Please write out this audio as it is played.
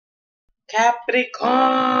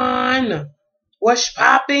Capricorn, what's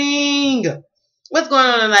popping? What's going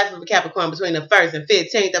on in the life of a Capricorn between the 1st and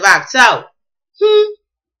 15th of October? Hmm,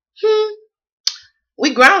 hmm.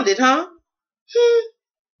 We grounded, huh? Hmm,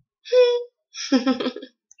 hmm.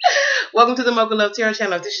 Welcome to the Mocha Love Tarot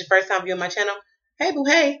channel. If this is your first time viewing my channel, hey boo,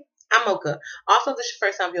 hey, I'm Mocha. Also, if this is your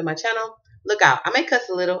first time viewing my channel, look out. I may cuss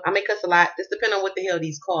a little, I may cuss a lot. Just depending on what the hell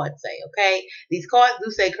these cards say, okay? These cards do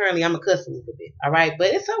say currently I'm a cuss a little bit, all right?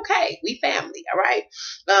 But it's okay. We family, all right?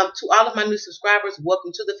 To all of my new subscribers,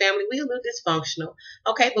 welcome to the family. We a little dysfunctional,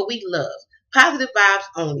 okay? But we love. Positive vibes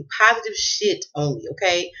only. Positive shit only,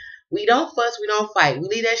 okay? We don't fuss, we don't fight. We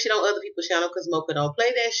leave that shit on other people's channel because Mocha don't play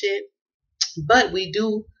that shit. But we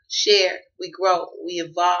do share, we grow, we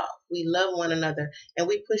evolve, we love one another, and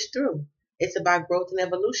we push through. It's about growth and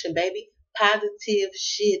evolution, baby. Positive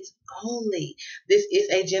shit only. This is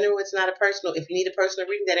a general, it's not a personal. If you need a personal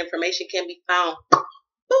reading, that information can be found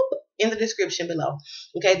in the description below.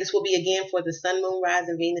 Okay, this will be again for the Sun, Moon, Rise,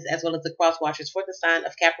 and Venus, as well as the cross watchers for the sign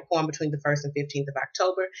of Capricorn between the 1st and 15th of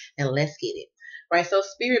October. And let's get it. Right, so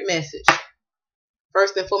spirit message.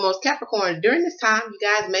 First and foremost, Capricorn, during this time, you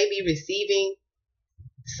guys may be receiving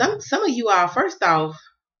some of you all. First off,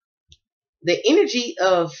 the energy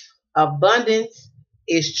of abundance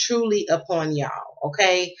is truly upon y'all.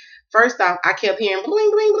 Okay. First off, I kept hearing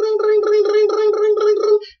bling, bling, bling, bling, bling, bling, bling, bling, bling,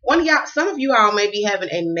 bling. One of y'all, some of you all may be having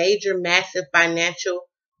a major, massive financial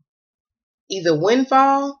either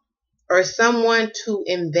windfall or someone to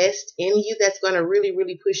invest in you that's going to really,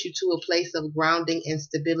 really push you to a place of grounding and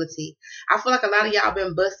stability. I feel like a lot of y'all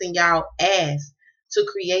been busting y'all ass to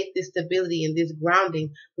create this stability and this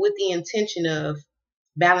grounding with the intention of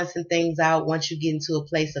balancing things out once you get into a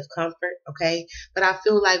place of comfort, okay? But I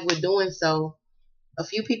feel like we're doing so. A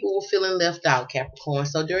few people were feeling left out, Capricorn.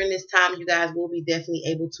 So during this time, you guys will be definitely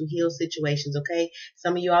able to heal situations, okay?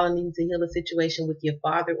 Some of you all are needing to heal a situation with your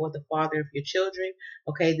father or the father of your children,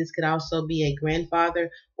 okay? This could also be a grandfather,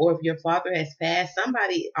 or if your father has passed,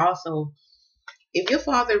 somebody also, if your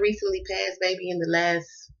father recently passed, maybe in the last,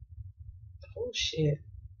 oh shit,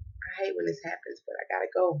 I hate when this happens, but I gotta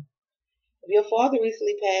go. If your father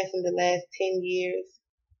recently passed in the last 10 years,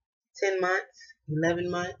 10 months, 11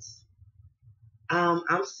 months,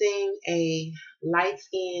 I'm seeing a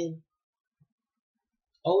light-skinned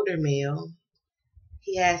older male.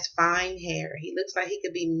 He has fine hair. He looks like he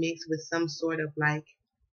could be mixed with some sort of like,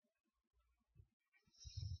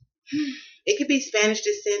 it could be Spanish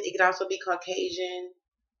descent. It could also be Caucasian,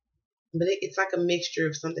 but it's like a mixture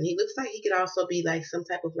of something. He looks like he could also be like some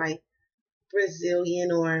type of like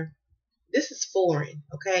Brazilian, or this is foreign,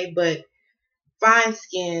 okay? But fine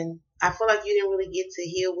skin. I feel like you didn't really get to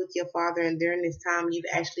heal with your father, and during this time, you've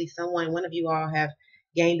actually one of you all have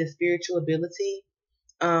gained a spiritual ability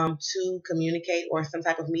to communicate or some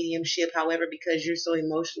type of mediumship. However, because you're so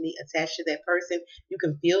emotionally attached to that person, you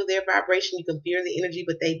can feel their vibration, you can feel the energy,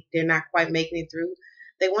 but they're not quite making it through.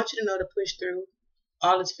 They want you to know to push through.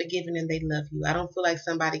 All is forgiven and they love you. I don't feel like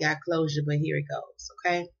somebody got closure, but here it goes,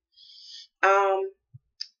 okay?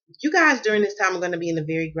 You guys during this time are going to be in a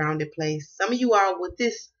very grounded place. Some of you are with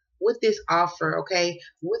this offer, okay,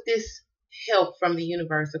 with this help from the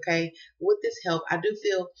universe, okay, with this help, I do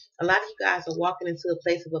feel a lot of you guys are walking into a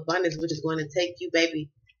place of abundance, which is going to take you,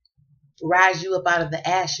 baby, rise you up out of the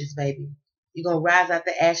ashes, baby. You're going to rise out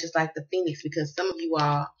the ashes like the phoenix, because some of you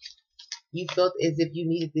are, you felt as if you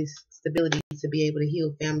needed this stability to be able to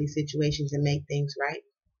heal family situations and make things right.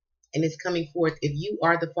 And it's coming forth. If you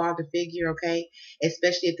are the father figure, okay,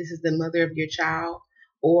 especially if this is the mother of your child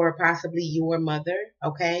or possibly your mother,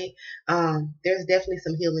 okay, there's definitely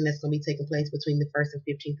some healing that's going to be taking place between the 1st and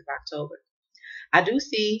 15th of October. I do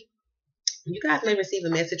see you guys may receive a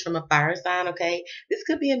message from a fire sign, okay? This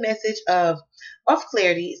could be a message of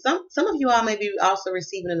clarity. Some of you all may be also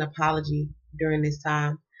receiving an apology during this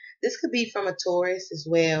time. This could be from a Taurus as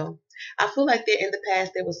well. I feel like there in the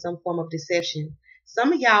past there was some form of deception.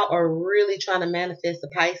 Some of y'all are really trying to manifest the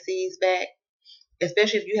Pisces back,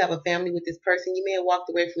 especially if you have a family with this person. You may have walked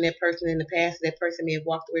away from that person in the past. That person may have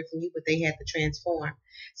walked away from you, but they had to transform.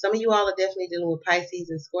 Some of you all are definitely dealing with Pisces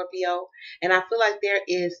and Scorpio. And I feel like there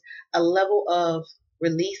is a level of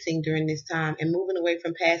releasing during this time and moving away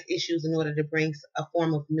from past issues in order to bring a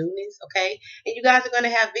form of newness, okay? And you guys are going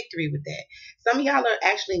to have victory with that. Some of y'all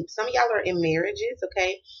are in marriages,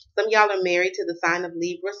 okay? Some of y'all are married to the sign of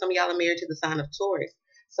Libra. Some of y'all are married to the sign of Taurus.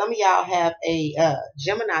 Some of y'all have a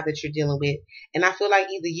Gemini that you're dealing with. And I feel like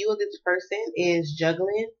either you or this person is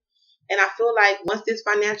juggling. And I feel like once this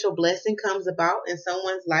financial blessing comes about in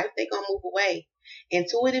someone's life, they're going to move away.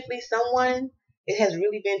 Intuitively, someone, it has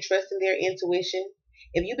really been trusting their intuition.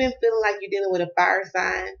 If you've been feeling like you're dealing with a fire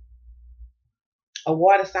sign, a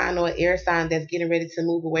water sign or an air sign that's getting ready to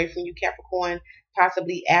move away from you, Capricorn,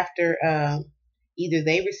 possibly after either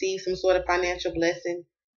they receive some sort of financial blessing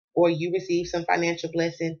or you receive some financial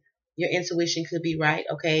blessing. Your intuition could be right,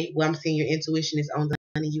 okay? Well, I'm saying your intuition is on the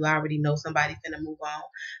money. You already know somebody's gonna move on.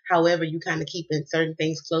 However, you kind of keeping certain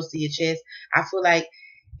things close to your chest. I feel like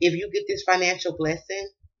if you get this financial blessing,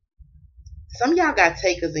 some of y'all got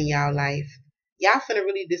takers in y'all life. Y'all finna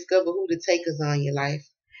really discover who the takers are in your life.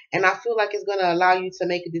 And I feel like it's gonna allow you to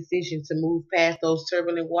make a decision to move past those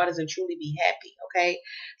turbulent waters and truly be happy. Okay.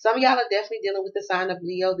 Some of y'all are definitely dealing with the sign of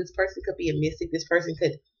Leo. This person could be a mystic. This person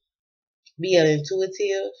could be an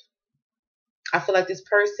intuitive. I feel like this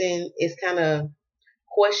person is kind of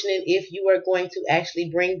questioning if you are going to actually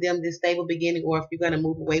bring them this stable beginning or if you're going to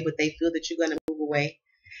move away, but they feel that you're going to move away.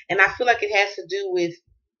 And I feel like it has to do with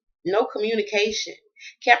no communication.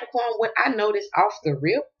 Capricorn, what I noticed off the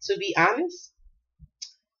rip, to be honest,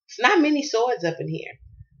 it's not many swords up in here.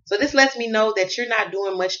 So this lets me know that you're not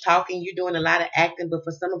doing much talking. You're doing a lot of acting, but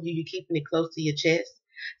for some of you, you're keeping it close to your chest.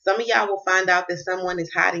 Some of y'all will find out that someone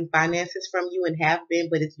is hiding finances from you and have been,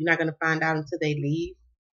 but you're not going to find out until they leave.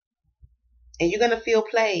 And you're going to feel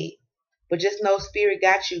played. But just know spirit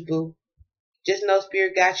got you, boo. Just know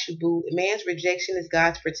spirit got you, boo. Man's rejection is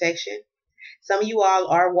God's protection. Some of you all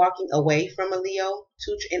are walking away from a Leo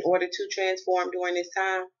in order to transform during this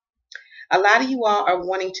time. A lot of you all are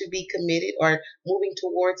wanting to be committed or moving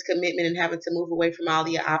towards commitment and having to move away from all of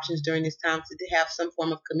your options during this time to have some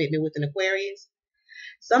form of commitment with an Aquarius.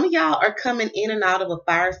 Some of y'all are coming in and out of a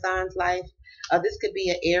fire sign's life. This could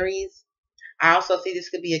be an Aries. I also see this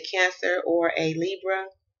could be a Cancer or a Libra.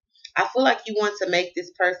 I feel like you want to make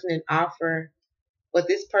this person an offer, but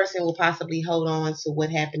this person will possibly hold on to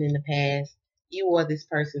what happened in the past. You or this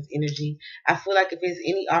person's energy. I feel like if there's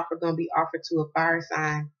any offer going to be offered to a fire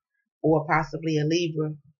sign or possibly a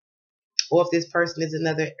Libra, or if this person is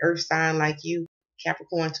another earth sign like you,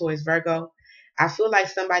 Capricorn, Taurus, Virgo, I feel like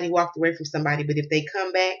somebody walked away from somebody, but if they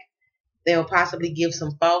come back, they'll possibly give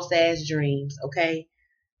some false ass dreams, okay?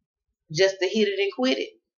 Just to hit it and quit it.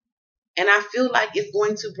 And I feel like it's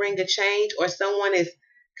going to bring a change, or someone is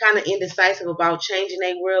kind of indecisive about changing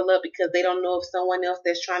their world up because they don't know if someone else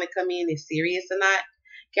that's trying to come in is serious or not.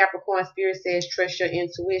 Capricorn spirit says trust your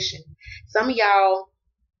intuition. Some of y'all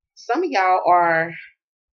are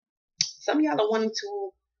wanting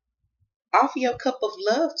to offer your cup of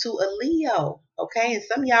love to a Leo, okay? And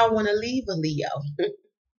some of y'all want to leave a Leo.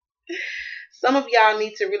 Some of y'all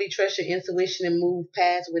need to really trust your intuition and move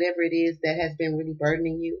past whatever it is that has been really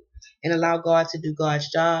burdening you and allow God to do God's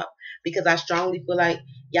job. Because I strongly feel like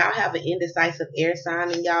y'all have an indecisive air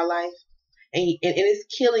sign in y'all life. And it's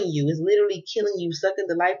killing you. It's literally killing you, sucking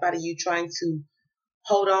the life out of you, trying to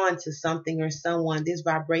hold on to something or someone. This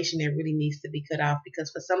vibration that really needs to be cut off. Because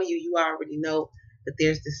for some of you, you already know that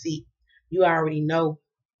there's deceit. You already know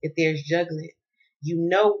that there's juggling. You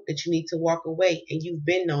know that you need to walk away, and you've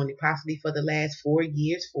been knowing it possibly for the last 4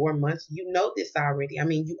 years, 4 months. You know this already. I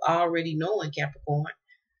mean, you already know in Capricorn.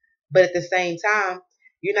 But at the same time,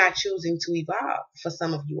 you're not choosing to evolve for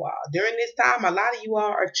some of you all. During this time, a lot of you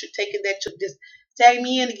all are taking that, just tag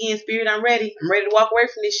me in again, spirit, I'm ready. I'm ready to walk away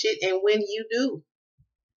from this shit. And when you do,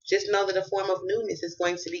 just know that a form of newness is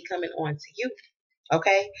going to be coming on to you.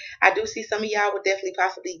 Okay? I do see some of y'all would definitely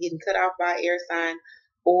possibly getting cut off by an air sign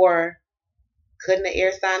or cutting the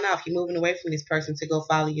air sign off. You're moving away from this person to go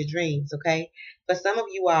follow your dreams. Okay? But some of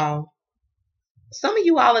you all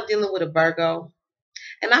are dealing with a Virgo.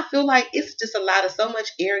 And I feel like it's just so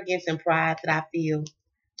much arrogance and pride that I feel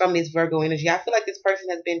from this Virgo energy. I feel like this person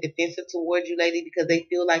has been defensive towards you lately because they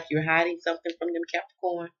feel like you're hiding something from them,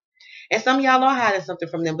 Capricorn. And some of y'all are hiding something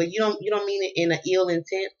from them, but you don't mean it in an ill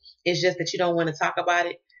intent. It's just that you don't want to talk about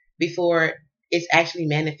it before it's actually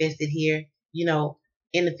manifested here,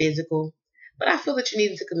 in the physical. But I feel that you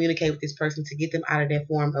need to communicate with this person to get them out of that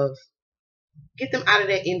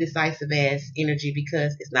indecisive ass energy,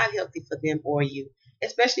 because it's not healthy for them or you.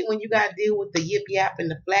 Especially when you got to deal with the yip yap and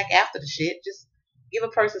the flack after the shit. Just give a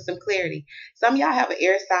person some clarity. Some of y'all have an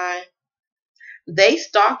air sign. They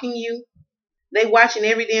stalking you. They watching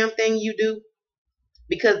every damn thing you do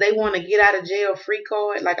because they want to get out of jail free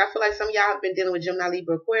card. Like, I feel like some of y'all have been dealing with Gemini,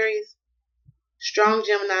 Libra, Aquarius. Strong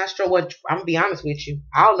Gemini, well, I'm going to be honest with you.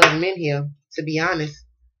 All of them in here, to be honest.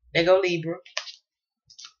 They go Libra.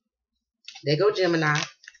 They go Gemini.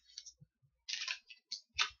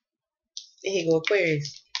 And here go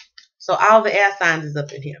Aquarius. So all the air signs is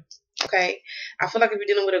up in here. Okay? I feel like if you're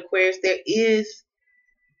dealing with Aquarius,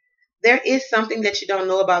 there is something that you don't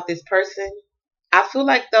know about this person. I feel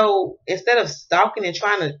like, though, instead of stalking and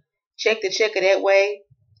trying to check the checker that way,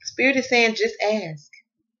 Spirit is saying just ask.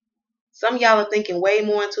 Some of y'all are thinking way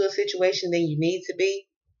more into a situation than you need to be,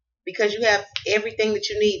 because you have everything that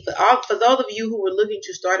you need. For those of you who were looking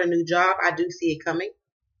to start a new job, I do see it coming.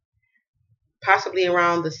 Possibly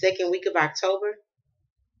around the second week of October.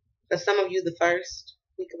 For some of you, the first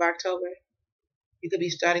week of October, you could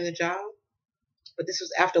be starting a job. But this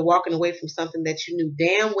was after walking away from something that you knew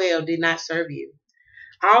damn well did not serve you.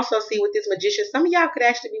 I also see with this magician, some of y'all could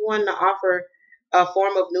actually be wanting to offer a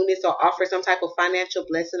form of newness or offer some type of financial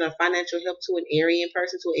blessing or financial help to an Aryan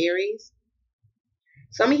person, to Aries.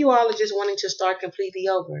 Some of you all are just wanting to start completely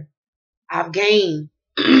over. I've gained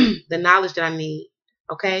the knowledge that I need.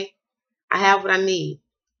 Okay? I have what I need.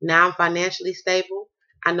 Now I'm financially stable.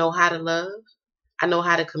 I know how to love. I know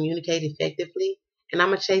how to communicate effectively. And I'm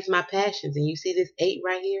going to chase my passions. And you see this 8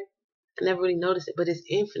 right here? I never really noticed it, but it's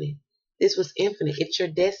infinite. This was infinite. It's your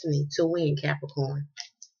destiny to win, Capricorn.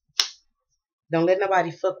 Don't let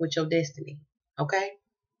nobody fuck with your destiny. Okay?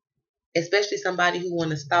 Especially somebody who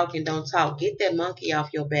want to stalk and don't talk. Get that monkey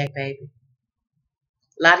off your back, baby.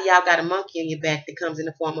 A lot of y'all got a monkey on your back that comes in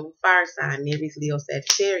the form of a fire sign. Aries, Leo,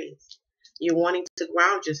 Sagittarius. You're wanting to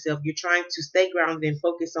ground yourself. You're trying to stay grounded and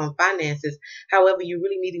focus on finances. However, you're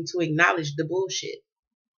really needing to acknowledge the bullshit.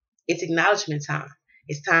 It's acknowledgement time.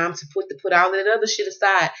 It's time to put all that other shit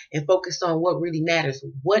aside and focus on what really matters.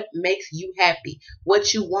 What makes you happy?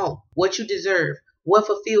 What you want? What you deserve? What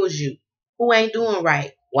fulfills you? Who ain't doing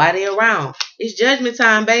right? Why they around? It's judgment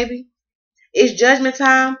time, baby. It's judgment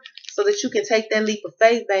time so that you can take that leap of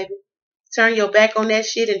faith, baby. Turn your back on that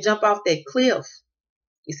shit and jump off that cliff.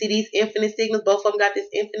 You see these infinite signals? Both of them got this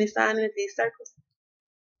infinite sign in it, these circles.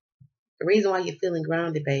 The reason why you're feeling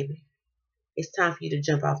grounded, baby, it's time for you to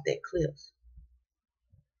jump off that cliff.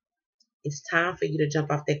 It's time for you to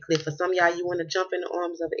jump off that cliff. For some of y'all, you want to jump in the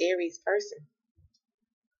arms of an Aries person.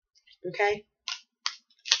 Okay?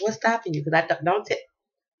 What's stopping you? Because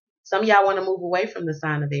some of y'all want to move away from the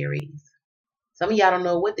sign of Aries. Some of y'all don't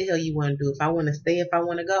know what the hell you want to do. If I want to stay, if I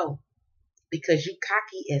want to go. Because you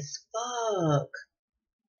cocky as fuck.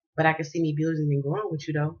 But I can see me building and growing with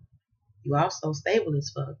you, though. You also stable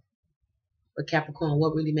as fuck. But Capricorn,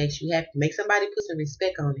 what really makes you happy? Make somebody put some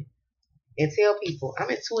respect on it. And tell people, I'm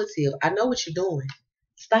intuitive. I know what you're doing.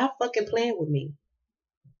 Stop fucking playing with me.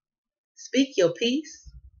 Speak your piece.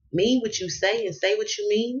 Mean what you say and say what you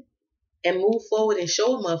mean. And move forward and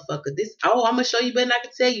show a motherfucker. I'm going to show you better than I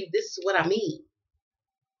can tell you. This is what I mean.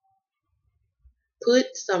 Put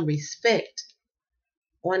some respect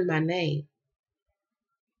on my name.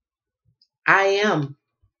 I am.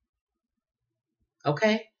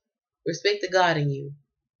 Okay? Respect the God in you.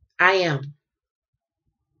 I am.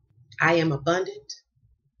 I am abundant.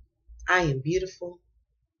 I am beautiful.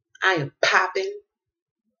 I am popping.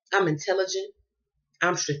 I'm intelligent.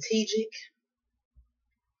 I'm strategic.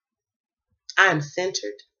 I'm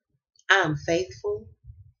centered. I'm faithful.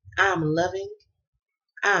 I'm loving.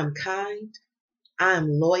 I'm kind. I'm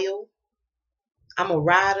loyal. I'm a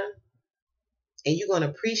rider. And you're going to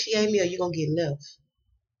appreciate me or you're going to get left.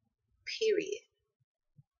 Period.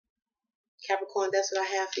 Capricorn, that's what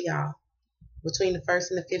I have for y'all. Between the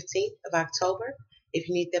 1st and the 15th of October. If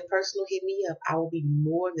you need that personal, hit me up. I will be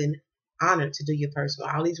more than honored to do your personal.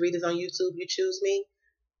 All these readers on YouTube, you choose me.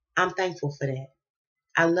 I'm thankful for that.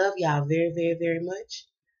 I love y'all very, very, very much.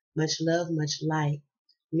 Much love, much light.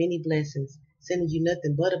 Many blessings. Sending you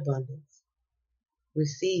nothing but abundance.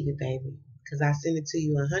 Receive it, baby. Because I send it to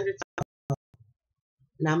you 100 times.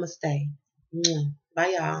 Namaste.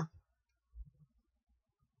 Bye, y'all.